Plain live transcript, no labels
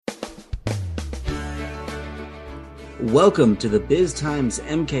Welcome to the Biz Times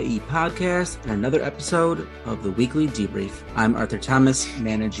MKE podcast and another episode of the Weekly Debrief. I'm Arthur Thomas,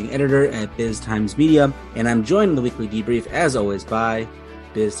 managing editor at Biz Times Media, and I'm joined in the Weekly Debrief, as always, by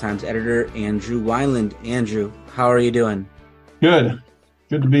Biz Times editor Andrew Wineland. Andrew, how are you doing? Good.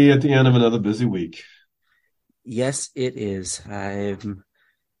 Good to be at the end of another busy week. Yes, it is. I'm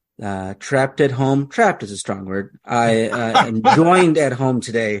trapped at home. Trapped is a strong word. I am joined at home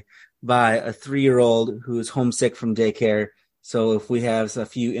today by a 3-year-old who is homesick from daycare. So if we have a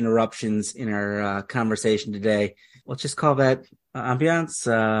few interruptions in our conversation today, let's just call that ambiance,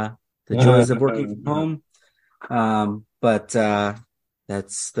 the joys of working from home. But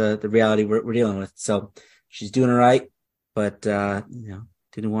that's the reality we're dealing with. So she's doing all right, but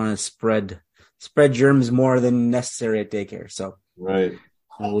didn't want to spread germs more than necessary at daycare. So right,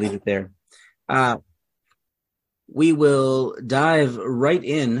 we'll leave it there. We will dive right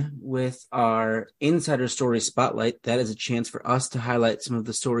in with our Insider Story Spotlight. That is a chance for us to highlight some of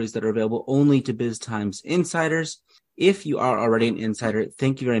the stories that are available only to Biz Times insiders. If you are already an insider,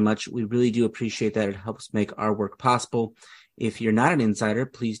 thank you very much. We really do appreciate that. It helps make our work possible. If you're not an insider,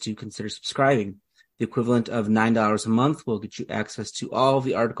 please do consider subscribing. The equivalent of $9 a month will get you access to all of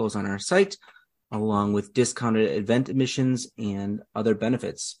the articles on our site, along with discounted event admissions and other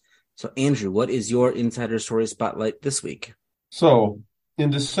benefits. So, Andrew, what is your Insider Story Spotlight this week? So,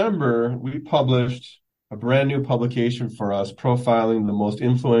 in December, we published a brand new publication for us profiling the most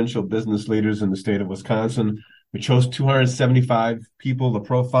influential business leaders in the state of Wisconsin. We chose 275 people to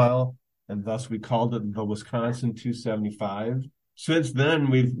profile, and thus we called it the Wisconsin 275. Since then,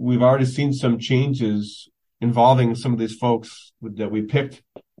 we've already seen some changes involving some of these folks that we picked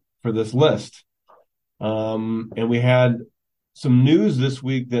for this list. And we had some news this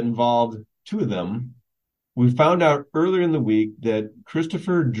week that involved two of them. We found out earlier in the week that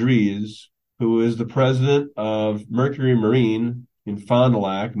Christopher Dries, who is the president of Mercury Marine in Fond du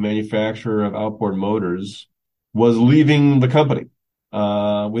Lac, manufacturer of outboard motors, was leaving the company.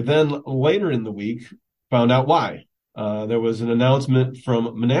 We then later in the week found out why. There was an announcement from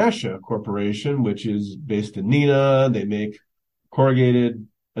Menasha Corporation, which is based in Neenah. They make corrugated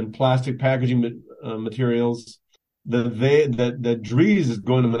and plastic packaging materials. That Dries is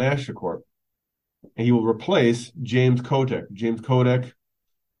going to Menasha Corp, and he will replace James Kotek. James Kotek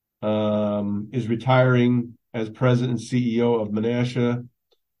is retiring as president and CEO of Menasha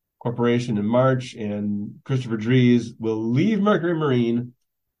Corporation in March, and Christopher Dries will leave Mercury Marine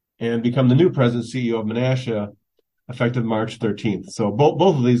and become the new president and CEO of Menasha effective March 13th. So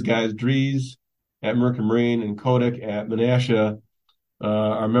both of these guys, Dries at Mercury Marine and Kotek at Menasha,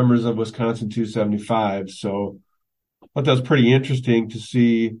 are members of Wisconsin 275. So I thought that was pretty interesting to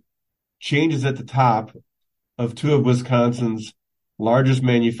see changes at the top of two of Wisconsin's largest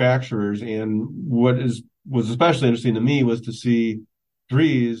manufacturers. And was especially interesting to me was to see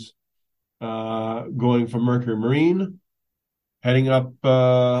Dries going from Mercury Marine, heading up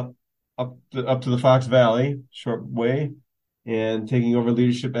to the Fox Valley, short way, and taking over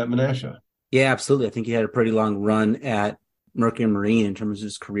leadership at Menasha. Yeah, absolutely. I think he had a pretty long run at Mercury Marine in terms of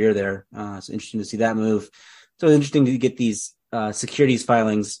his career there. It's interesting to see that move. So it's interesting to get these securities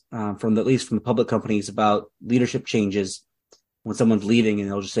filings from at least from the public companies about leadership changes when someone's leaving, and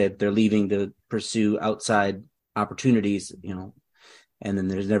they'll just say they're leaving to pursue outside opportunities, and then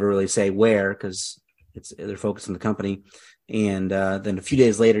there's never really say where because they're focused on the company. And then a few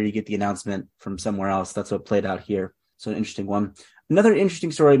days later, you get the announcement from somewhere else. That's what played out here. So an interesting one. Another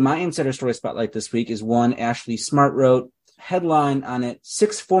interesting story, my Insider Story Spotlight this week is one Ashley Smart wrote. Headline on it,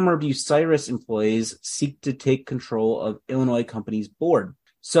 6 former Bucyrus employees seek to take control of Illinois company's board.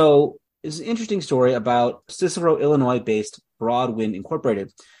 So it's an interesting story about Cicero, Illinois-based Broadwind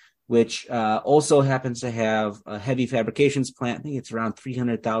Incorporated, which also happens to have a heavy fabrications plant. I think it's around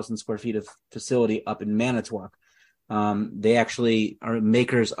 300,000 square feet of facility up in Manitowoc. They actually are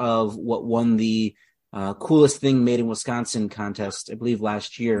makers of what won the coolest thing made in Wisconsin contest, I believe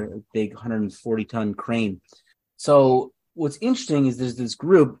last year, a big 140-ton crane. So what's interesting is there's this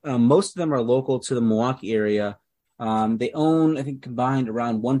group, most of them are local to the Milwaukee area. They own, I think, combined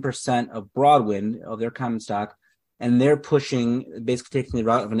around 1% of Broadwind, of their common stock, and they're pushing, basically taking the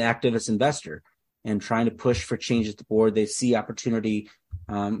route of an activist investor and trying to push for changes to the board. They see opportunity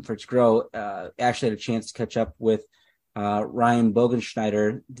for it to grow. Actually had a chance to catch up with Ryan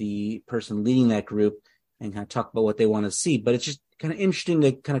Bogenschneider, the person leading that group, and kind of talk about what they want to see. But it's just kind of interesting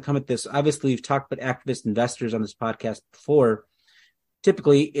to kind of come at this. Obviously, we've talked about activist investors on this podcast before,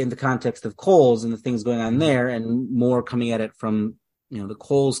 typically in the context of Kohl's and the things going on there, and more coming at it from the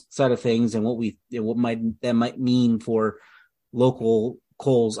Kohl's side of things and what might mean for local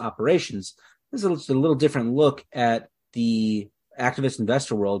Kohl's operations. This is a little different look at the activist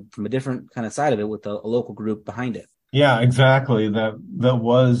investor world from a different kind of side of it with a local group behind it. Yeah, exactly. That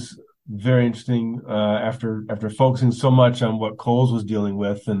was very interesting. After focusing so much on what Kohl's was dealing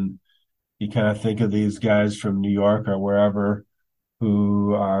with, and you kind of think of these guys from New York or wherever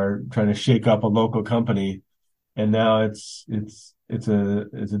who are trying to shake up a local company, and now it's a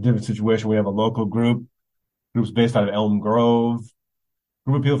different situation. We have a local groups based out of Elm Grove,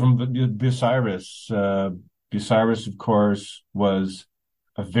 group of people from Bucyrus. Bucyrus, of course, was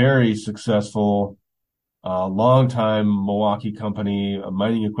a very successful, long-time Milwaukee company, a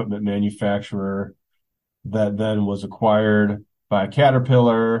mining equipment manufacturer that then was acquired by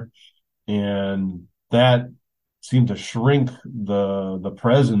Caterpillar, and that seemed to shrink the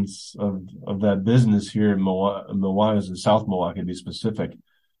presence of that business here in Milwaukee, in South Milwaukee to be specific.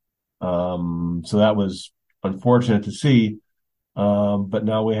 So that was unfortunate to see. But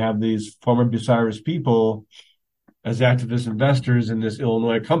now we have these former Bucyrus people as activist investors in this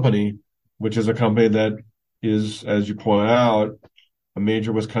Illinois company, which is a company that is, as you point out, a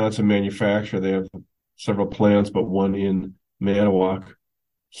major Wisconsin manufacturer. They have several plants, but one in Manawak.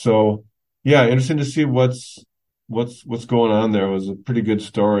 So, yeah, interesting to see what's going on there. It was a pretty good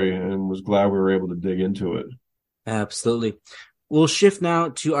story, and was glad we were able to dig into it. Absolutely. We'll shift now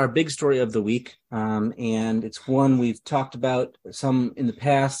to our big story of the week, and it's one we've talked about some in the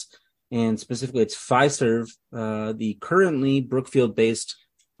past, and specifically it's Fiserv, the currently Brookfield-based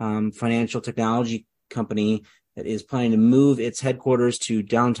financial technology company that is planning to move its headquarters to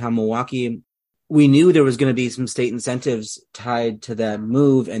downtown Milwaukee. We knew there was going to be some state incentives tied to that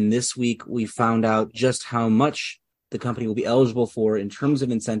move, and this week we found out just how much the company will be eligible for in terms of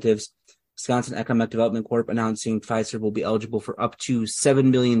incentives. Wisconsin Economic Development Corp announcing Fiserv will be eligible for up to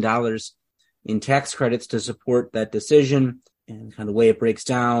 $7 million in tax credits to support that decision. And kind of the way it breaks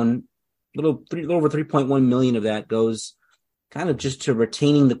down, a little over 3.1 million of that goes kind of just to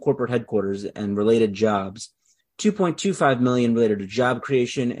retaining the corporate headquarters and related jobs. 2.25 million related to job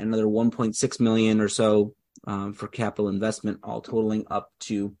creation, and another 1.6 million or so for capital investment, all totaling up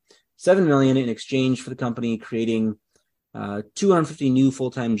to 7 million in exchange for the company creating 250 new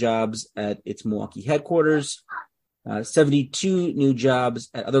full-time jobs at its Milwaukee headquarters, 72 new jobs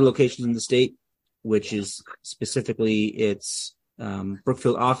at other locations in the state, which is specifically its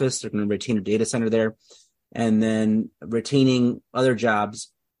Brookfield office. They're going to retain a data center there, and then retaining other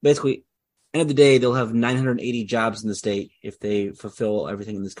jobs. Basically, end of the day, they'll have 980 jobs in the state if they fulfill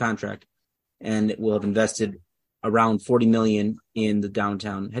everything in this contract, and it will have invested around 40 million in the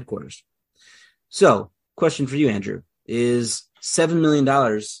downtown headquarters. So, question for you, Andrew. Is $7 million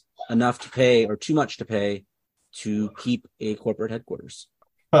enough to pay or too much to pay to keep a corporate headquarters?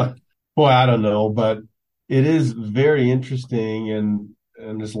 Boy, I don't know, but it is very interesting, and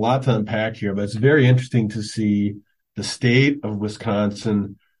there's a lot to unpack here, but it's very interesting to see the state of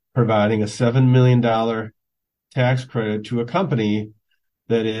Wisconsin providing a $7 million tax credit to a company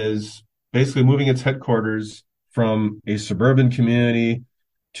that is basically moving its headquarters from a suburban community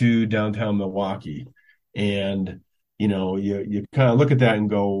to downtown Milwaukee. And you kind of look at that and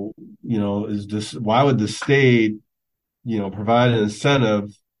go, why would the state, provide an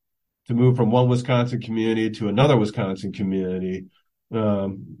incentive to move from one Wisconsin community to another Wisconsin community?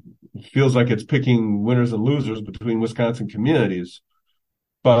 It feels like it's picking winners and losers between Wisconsin communities.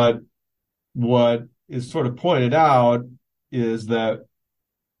 But what is sort of pointed out is that,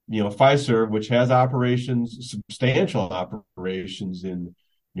 Fiserv, which has substantial operations in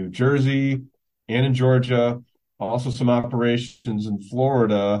New Jersey and in Georgia, also some operations in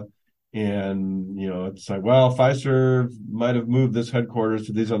Florida. And, it's like, well, Fiserv might have moved this headquarters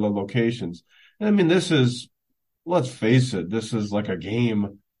to these other locations. And I mean, let's face it, this is like a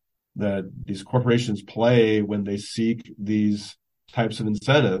game that these corporations play when they seek these types of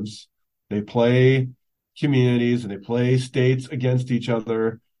incentives. They play communities and they play states against each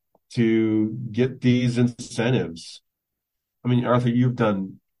other to get these incentives. I mean, Arthur, you've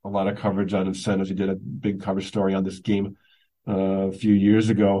done a lot of coverage on incentives. You did a big cover story on this game a few years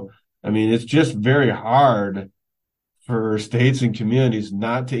ago. I mean, it's just very hard for states and communities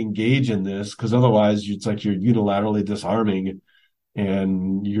not to engage in this, because otherwise it's like you're unilaterally disarming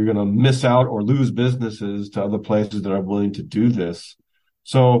and you're going to miss out or lose businesses to other places that are willing to do this.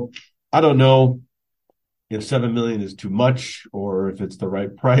 So I don't know if 7 million is too much or if it's the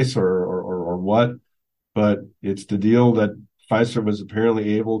right price or what, but it's the deal that Fiserv was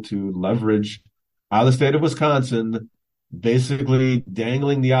apparently able to leverage out of the state of Wisconsin, basically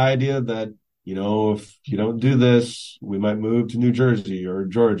dangling the idea that, if you don't do this, we might move to New Jersey or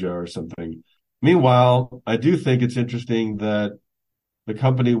Georgia or something. Meanwhile, I do think it's interesting that the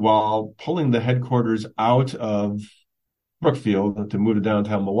company, while pulling the headquarters out of Brookfield to move to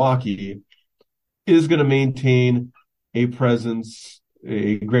downtown Milwaukee is going to maintain a presence,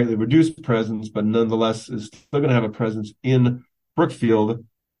 a greatly reduced presence, but nonetheless is still going to have a presence in Brookfield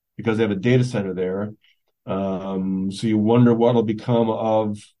because they have a data center there. So you wonder what will become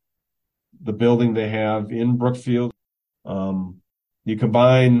of the building they have in Brookfield. You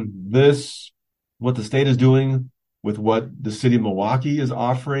combine this, what the state is doing, with what the city of Milwaukee is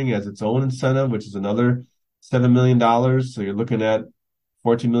offering as its own incentive, which is another $7 million. So you're looking at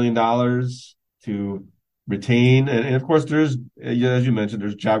 $14 million to retain. And of course, there's, as you mentioned,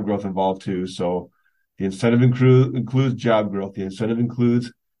 there's job growth involved too. So the incentive includes job growth. The incentive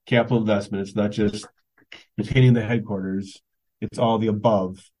includes capital investment. It's not just retaining the headquarters. It's all the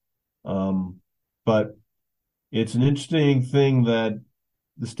above. But it's an interesting thing that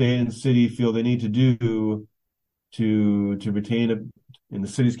the state and the city feel they need to do to retain, in the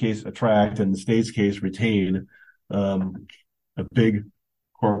city's case, attract, and the state's case, retain a big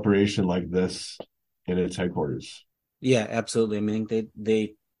corporation like this in its headquarters. Yeah, absolutely. I mean,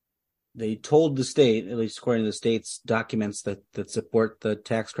 they told the state, at least according to the state's documents that support the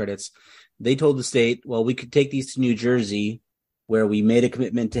tax credits, they told the state, well, we could take these to New Jersey, where we made a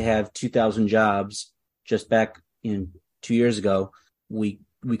commitment to have 2,000 jobs just back 2 years ago. We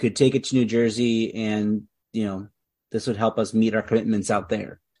could take it to New Jersey, and this would help us meet our commitments out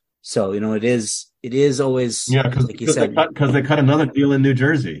there. So it is always, because like you said, they cut another deal in New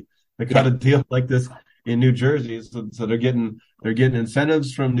Jersey. They cut a deal like this in New Jersey, so they're getting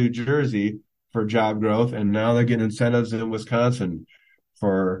incentives from New Jersey for job growth, and now they're getting incentives in Wisconsin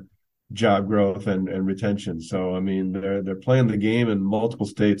for job growth and retention. So I mean, they're playing the game in multiple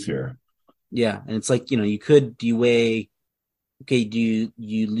states here. Yeah, and it's like do you weigh? Okay, do you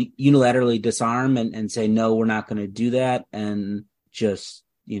unilaterally disarm and say no, we're not going to do that, and just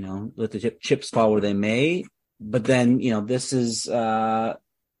let the chips fall where they may? But then this is the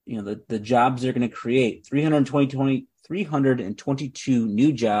jobs they're going to create 322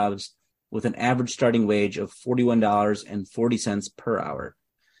 new jobs with an average starting wage of $41.40 per hour.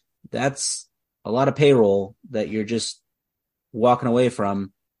 That's a lot of payroll that you're just walking away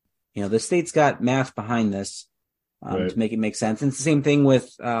from. The state's got math behind this Right. to make it make sense. And it's the same thing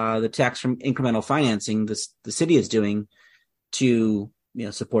with the tax from incremental financing the city is doing to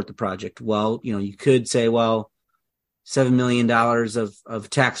support the project. Well, you could say, well, $7 million of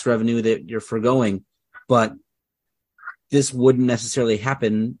tax revenue that you're foregoing, but this wouldn't necessarily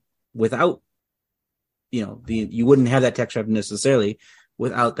happen without, you wouldn't have that tax revenue necessarily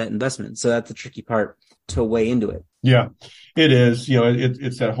without that investment. So that's the tricky part to weigh into it. Yeah, it is.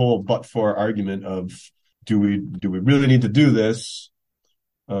 It's that whole but-for argument of do we really need to do this?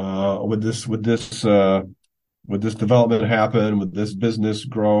 Would this development happen? Would this business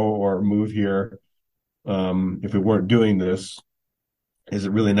grow or move here if we weren't doing this? Is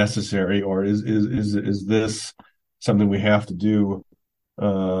it really necessary, or is this something we have to do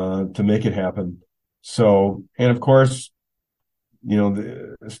to make it happen? So, and of course,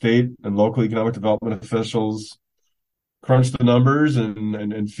 the state and local economic development officials crunch the numbers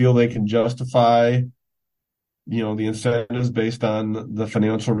and feel they can justify, the incentives based on the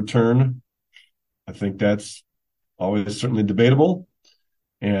financial return. I think that's always certainly debatable,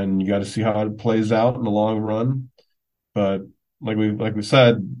 and you got to see how it plays out in the long run. But like we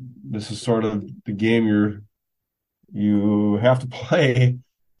said, this is sort of the game you have to play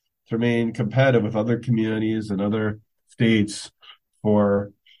to remain competitive with other communities and other states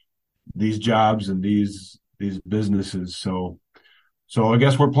for these jobs and these businesses. So I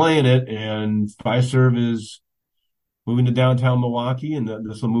guess we're playing it, and Fiserv is moving to downtown Milwaukee, and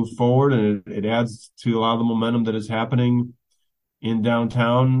this will move forward, and it adds to a lot of the momentum that is happening in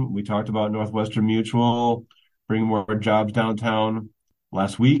downtown. We talked about Northwestern Mutual bringing more jobs downtown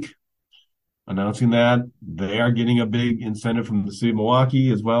last week, announcing that they are getting a big incentive from the city of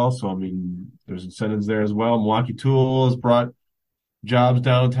Milwaukee as well. So, I mean, there's incentives there as well. Milwaukee Tool has brought jobs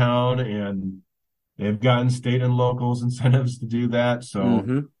downtown, and they've gotten state and locals incentives to do that.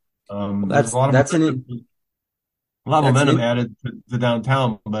 So there's a lot of momentum added to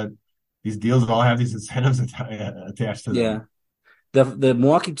downtown, but these deals all have these incentives attached to them. Yeah. The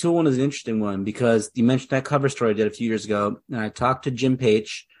Milwaukee Tool one is an interesting one because you mentioned that cover story I did a few years ago, and I talked to Jim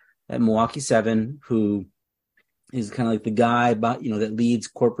Page at Milwaukee 7, who is kind of like the guy that leads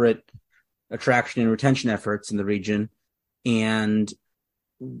corporate attraction and retention efforts in the region. And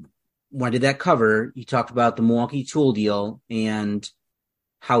when I did that cover, he talked about the Milwaukee Tool deal and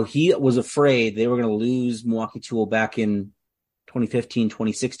how he was afraid they were going to lose Milwaukee Tool back in 2015,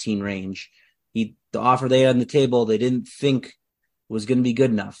 2016 range. The offer they had on the table, they didn't think was going to be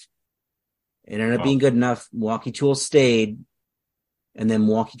good enough. It ended up being good enough. Milwaukee Tool stayed. And then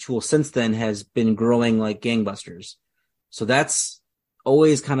Milwaukee Tool since then has been growing like gangbusters. So that's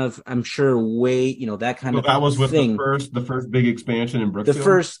always kind of, I'm sure, that kind of that was with thing. the first big expansion in Brookfield?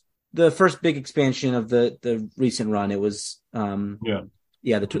 The first big expansion of the recent run. It was, the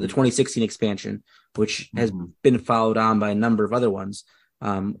 2016 expansion, which has been followed on by a number of other ones,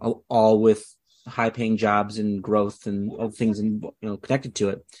 all with high paying jobs and growth and all things connected to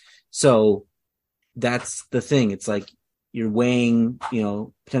it. So that's the thing. It's like you're weighing,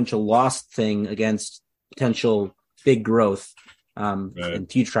 potential lost thing against potential big growth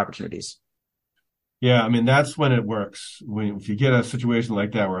and future opportunities. Yeah, I mean, that's when it works. If you get a situation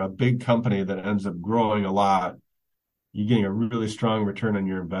like that where a big company that ends up growing a lot, you're getting a really strong return on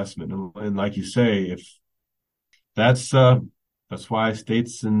your investment. And like you say, if that's why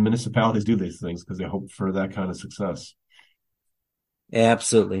states and municipalities do these things, because they hope for that kind of success.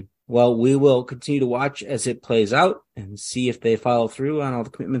 Absolutely. Well, we will continue to watch as it plays out and see if they follow through on all the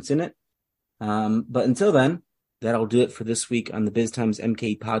commitments in it. But until then, that'll do it for this week on the BizTimes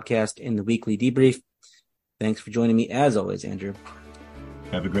MKE podcast and the weekly debrief. Thanks for joining me as always, Andrew.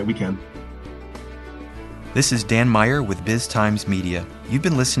 Have a great weekend. This is Dan Meyer with BizTimes Media. You've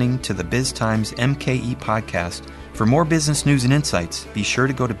been listening to the BizTimes MKE podcast. For more business news and insights, be sure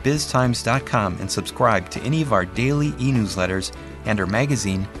to go to biztimes.com and subscribe to any of our daily e-newsletters and our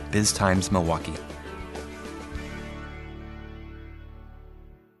magazine, BizTimes Milwaukee.